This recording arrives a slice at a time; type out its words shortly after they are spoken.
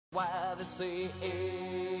Why they say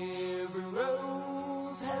every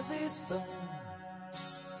rose has its thorn,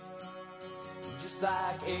 just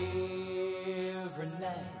like every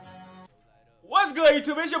night. What's good,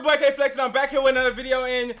 YouTube? It's your boy K Flex, and I'm back here with another video.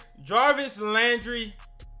 And Jarvis Landry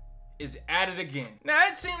is at it again. Now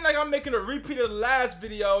it seemed like I'm making a repeat of the last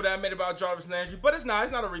video that I made about Jarvis Landry, but it's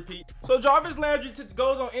not a repeat. So Jarvis Landry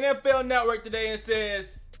goes on NFL Network today and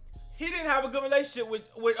says he didn't have a good relationship with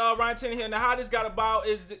Ryan Tannehill. Now how this got about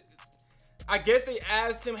is, I guess they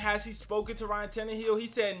asked him, has he spoken to Ryan Tannehill? He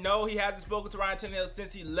said no, he hasn't spoken to Ryan Tannehill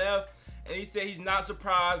since he left. And he said he's not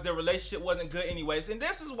surprised, their relationship wasn't good anyways. And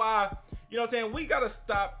this is why, you know what I'm saying, we gotta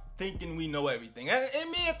stop thinking we know everything. And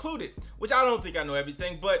me included, which I don't think I know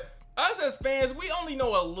everything. But us as fans, we only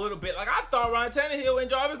know a little bit. Like, I thought Ryan Tannehill and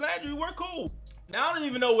Jarvis Landry were cool. Now I don't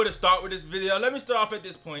even know where to start with this video. Let me start off at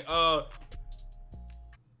this point.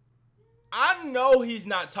 I know he's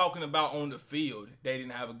not talking about on the field they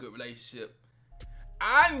didn't have a good relationship.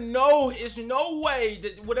 I know it's no way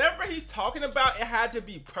that whatever he's talking about, it had to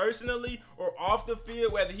be personally or off the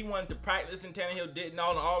field, whether he wanted to practice and Tannehill didn't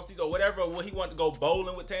all in the offseason or whatever, or he wanted to go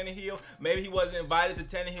bowling with Tannehill. Maybe he wasn't invited to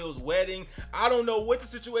Tannehill's wedding. I don't know what the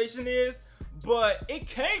situation is, but it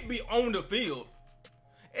can't be on the field.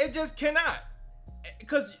 It just cannot.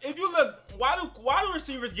 Because if you look, why do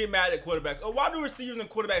receivers get mad at quarterbacks? Or why do receivers and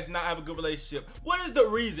quarterbacks not have a good relationship? What is the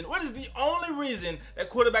reason? What is the only reason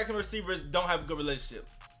that quarterbacks and receivers don't have a good relationship?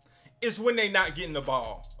 It's when they not getting the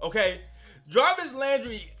ball, okay? Jarvis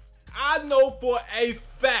Landry, I know for a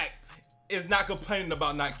fact, is not complaining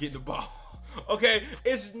about not getting the ball, okay?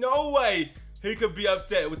 It's no way he could be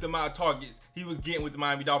upset with the amount of targets he was getting with the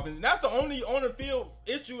Miami Dolphins. And that's the only on-the-field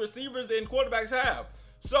issue receivers and quarterbacks have.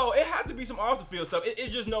 So it had to be some off the field stuff.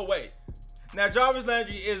 It's just no way. Now Jarvis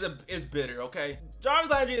Landry is bitter, okay?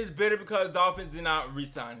 Jarvis Landry is bitter because Dolphins did not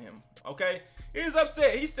re-sign him, okay? He's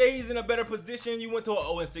upset. He said he's in a better position. You went to an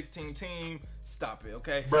 0-16 team. Stop it,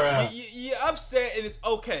 okay? You're upset and it's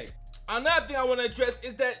okay. Another thing I want to address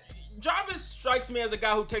is that Jarvis strikes me as a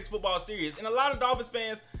guy who takes football serious, and a lot of Dolphins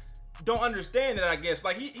fans don't understand it, I guess.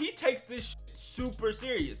 Like he takes this shit super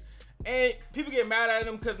serious. And people get mad at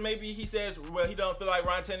him because maybe he says, well, he don't feel like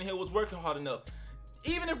Ryan Tannehill was working hard enough.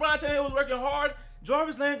 Even if Ryan Tannehill was working hard,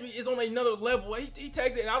 Jarvis Landry is on another level. He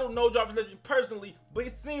takes it, and I don't know Jarvis Landry personally, but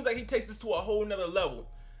it seems like he takes this to a whole nother level.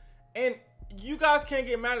 And you guys can't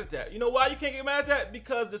get mad at that. You know why you can't get mad at that?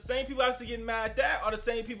 Because the same people actually getting mad at that are the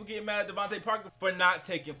same people getting mad at Devontae Parker for not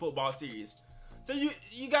taking football serious. So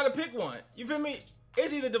you got to pick one. You feel me?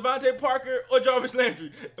 It's either Devontae Parker or Jarvis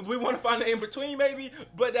Landry. We want to find an in between maybe,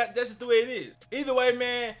 but that's just the way it is. Either way,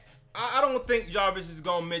 man, I don't think Jarvis is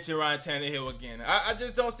going to mention Ryan Tannehill again. I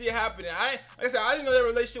just don't see it happening. Like I said, I didn't know that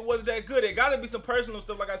relationship wasn't that good. It got to be some personal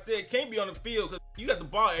stuff, like I said. It can't be on the field because you got the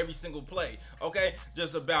ball every single play, okay?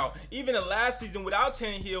 Just about. Even in last season without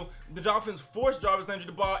Tannehill, the Dolphins forced Jarvis Landry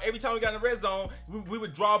the ball. Every time we got in the red zone, we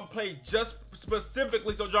would draw up a play just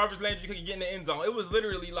specifically so Jarvis Landry could get in the end zone. It was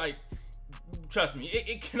literally like, trust me,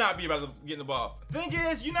 it cannot be about getting the ball. Thing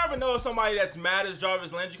is, you never know if somebody that's mad as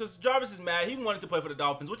Jarvis Landry, because Jarvis is mad. He wanted to play for the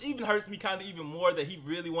Dolphins, which even hurts me kind of even more that he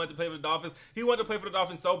really wanted to play for the Dolphins. He wanted to play for the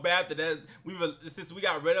Dolphins so bad that since we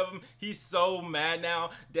got rid of him, he's so mad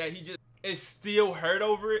now that he just is still hurt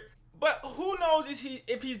over it. But who knows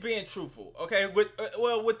if he's being truthful, okay?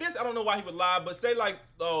 Well, with this, I don't know why he would lie, but say like,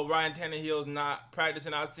 oh, Ryan Tannehill's not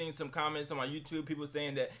practicing. I've seen some comments on my YouTube, people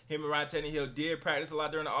saying that him and Ryan Tannehill did practice a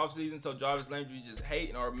lot during the offseason, so Jarvis Landry just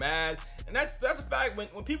hating or mad. And that's a fact.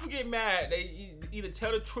 When people get mad, they either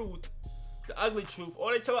tell the truth, the ugly truth,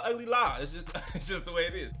 or they tell an ugly lie. It's just the way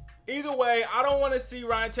it is. Either way, I don't want to see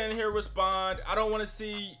Ryan Tannehill respond. I don't want to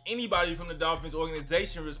see anybody from the Dolphins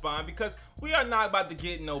organization respond because we are not about to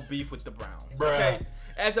get no beef with the Browns, okay?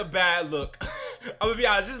 That's a bad look. I'm gonna be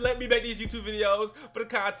honest, just let me make these YouTube videos for the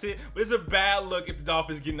content, but it's a bad look if the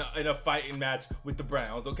Dolphins get in a fighting match with the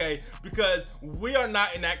Browns, okay? Because we are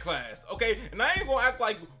not in that class, okay? And I ain't gonna act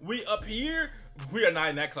like we up here, we are not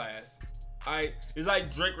in that class, all right? It's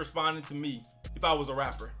like Drake responding to me if I was a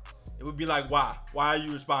rapper. It would be like, why? Why are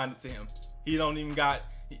you responding to him? He don't even got,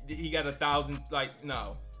 he got 1,000, like,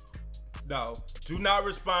 no. Do not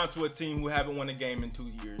respond to a team who haven't won a game in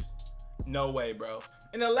 2 years. No way, bro.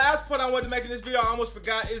 And the last point I wanted to make in this video, I almost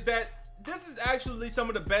forgot, is that this is actually some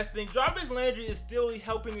of the best things. Jarvis Landry is still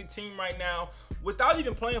helping the team right now without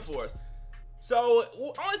even playing for us. So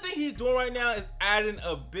the only thing he's doing right now is adding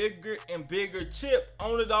a bigger and bigger chip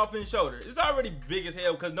on the Dolphins' shoulder. It's already big as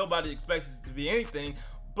hell because nobody expects it to be anything.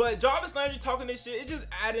 But Jarvis Landry talking this shit, it's just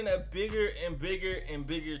adding a bigger and bigger and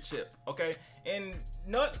bigger chip, okay? And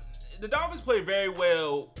the Dolphins played very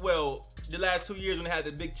well. Well, the last 2 years when they had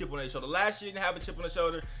the big chip on their shoulder. Last year didn't have a chip on their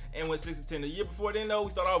shoulder and went 6-10. The year before then, though, we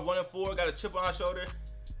started off 1-4, got a chip on our shoulder,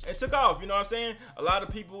 and took off. You know what I'm saying? A lot of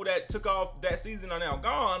people that took off that season are now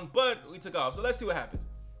gone, but we took off. So let's see what happens.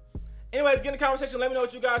 Anyways, get in the comment section. Let me know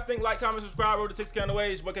what you guys think. Like, comment, subscribe. Over to 6K on the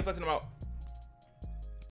way. It's Boy K Flexing them out.